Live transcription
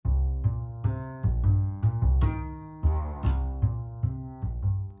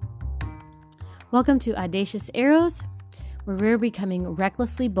Welcome to Audacious Arrows, where we're becoming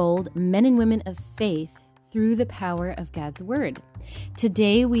recklessly bold men and women of faith through the power of God's Word.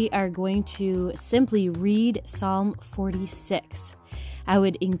 Today we are going to simply read Psalm 46. I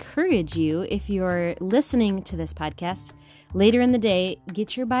would encourage you, if you're listening to this podcast, later in the day,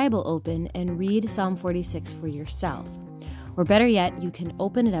 get your Bible open and read Psalm 46 for yourself. Or better yet, you can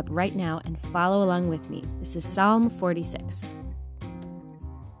open it up right now and follow along with me. This is Psalm 46.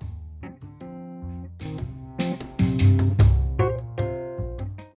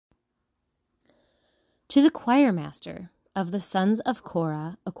 To the choir master of the sons of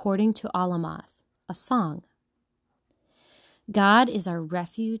Korah, according to Alamoth, a song. God is our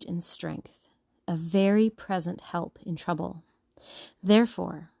refuge and strength, a very present help in trouble.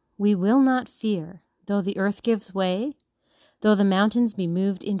 Therefore, we will not fear, though the earth gives way, though the mountains be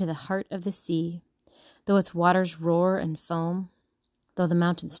moved into the heart of the sea, though its waters roar and foam, though the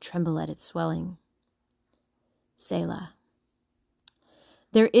mountains tremble at its swelling. Selah.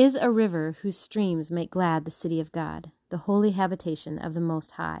 There is a river whose streams make glad the city of God, the holy habitation of the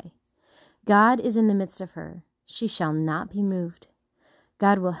Most High. God is in the midst of her. She shall not be moved.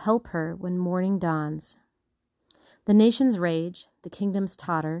 God will help her when morning dawns. The nations rage, the kingdoms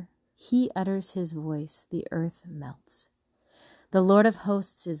totter. He utters his voice, the earth melts. The Lord of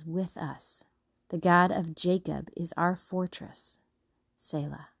hosts is with us. The God of Jacob is our fortress.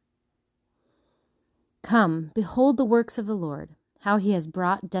 Selah. Come, behold the works of the Lord, how he has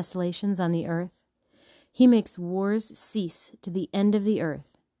brought desolations on the earth. He makes wars cease to the end of the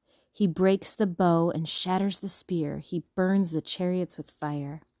earth. He breaks the bow and shatters the spear. He burns the chariots with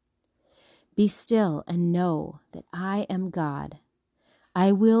fire. Be still and know that I am God.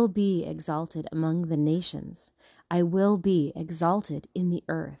 I will be exalted among the nations. I will be exalted in the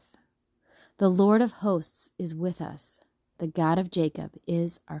earth. The Lord of hosts is with us. The God of Jacob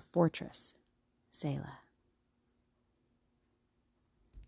is our fortress. Selah.